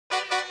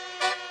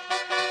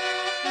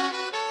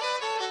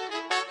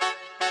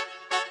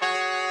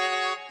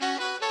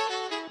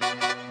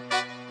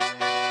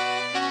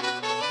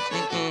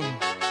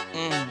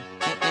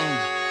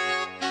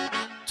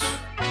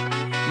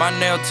My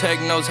nail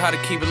tech knows how to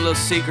keep a little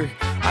secret.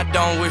 I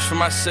don't wish for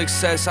my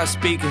success, I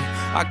speak it.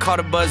 I caught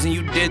a buzz and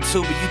you did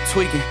too, but you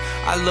tweaking.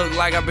 I look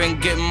like I've been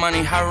getting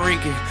money, how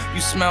reeking. You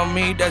smell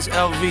me, that's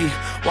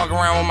LV. Walk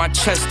around with my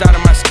chest out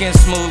and my skin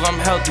smooth, I'm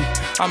healthy.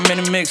 I'm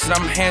in the mix and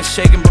I'm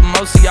handshaking, but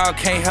most of y'all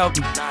can't help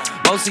me.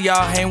 Most of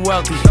y'all ain't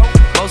wealthy.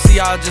 Most of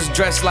y'all just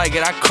dress like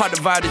it. I caught the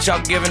vibe that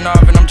y'all giving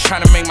off and I'm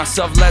trying to make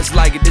myself less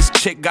like it. This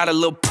chick got a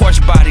little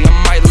Porsche body, I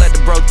might let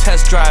the bro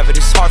test drive it.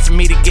 It's hard for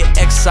me to get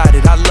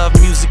excited. I love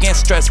music and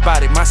stress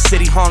about it. My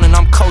city haunting,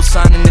 I'm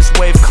co-signing this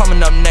wave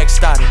coming up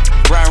next out it.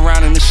 Riding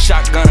around in the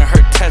shotgun and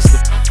her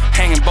Tesla,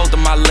 hanging both of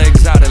my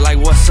legs out it like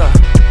what's up.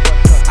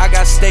 I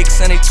got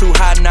stakes and they too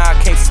high now, I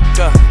can't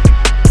fuck up.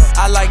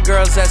 I like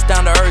girls that's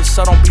down to earth,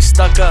 so don't be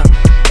stuck up.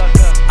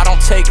 I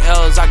don't take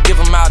L's, I give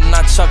them out and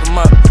I chuck them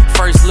up.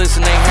 First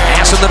listen, they hear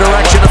pass in the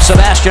direction of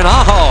Sebastian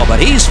Aho, but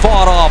he's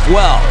fought off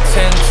well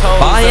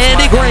by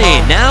Andy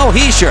Green. Now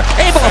Hischier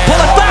able to pull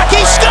it back,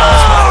 he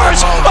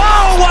scores!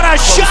 Oh, what a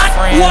shot!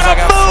 What a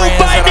move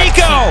by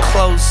Nico!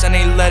 Close and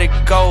they let it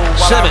go.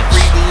 Simmons,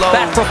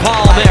 back for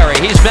Paul Mary,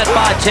 he's met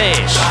by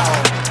Taze.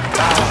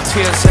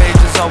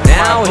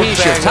 Now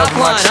Hischier, top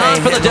line on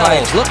for the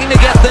Devils, looking to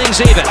get things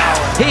even.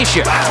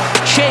 Hischier,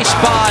 chased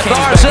by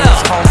Barzell,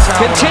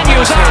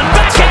 continues on,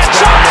 backhand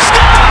shot,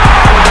 score!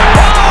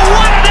 Oh,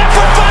 what an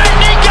effort by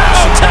Nico!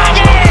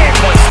 Tie it!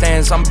 Point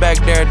stands, I'm back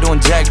there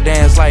doing jack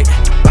dance like.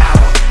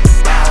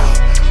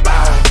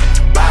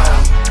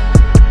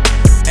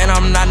 And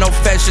I'm not no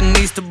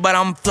fashionista, but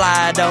I'm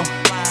fly though.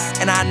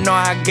 And I know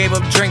I gave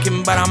up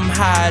drinking, but I'm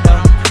high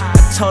though.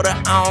 I told her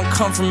I don't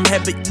come from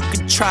heaven, you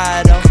could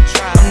try though.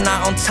 I'm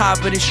not on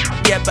top of this shit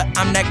yet, but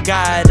I'm that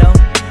guy though.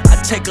 I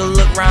take a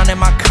look round at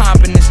my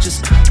confidence,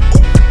 just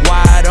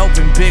wide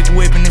open, big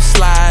whip and it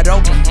slide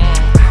open.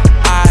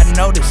 I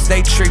notice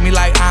they treat me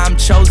like I'm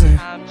chosen.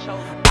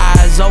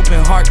 Eyes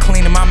open, heart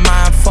clean and my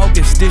mind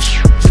focused. This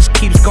shit just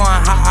keeps going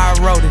how I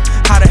wrote it.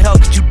 How the hell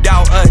could you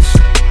doubt us?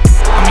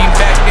 I mean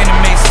back then it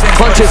made sense.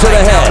 Punches to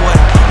the head.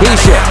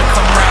 Hischier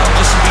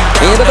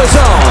into the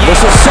zone.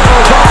 This is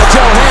settled by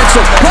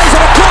Johansson. Plays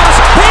it across.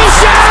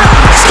 Hischier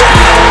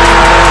scores!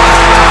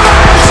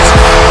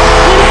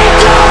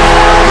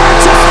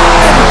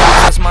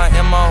 That's my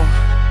MO.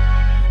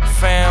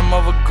 Fam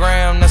over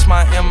gram, that's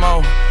my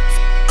MO.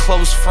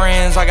 Close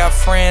friends, I got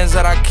friends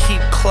that I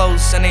keep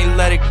close and they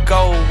let it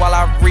go while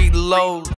I reload.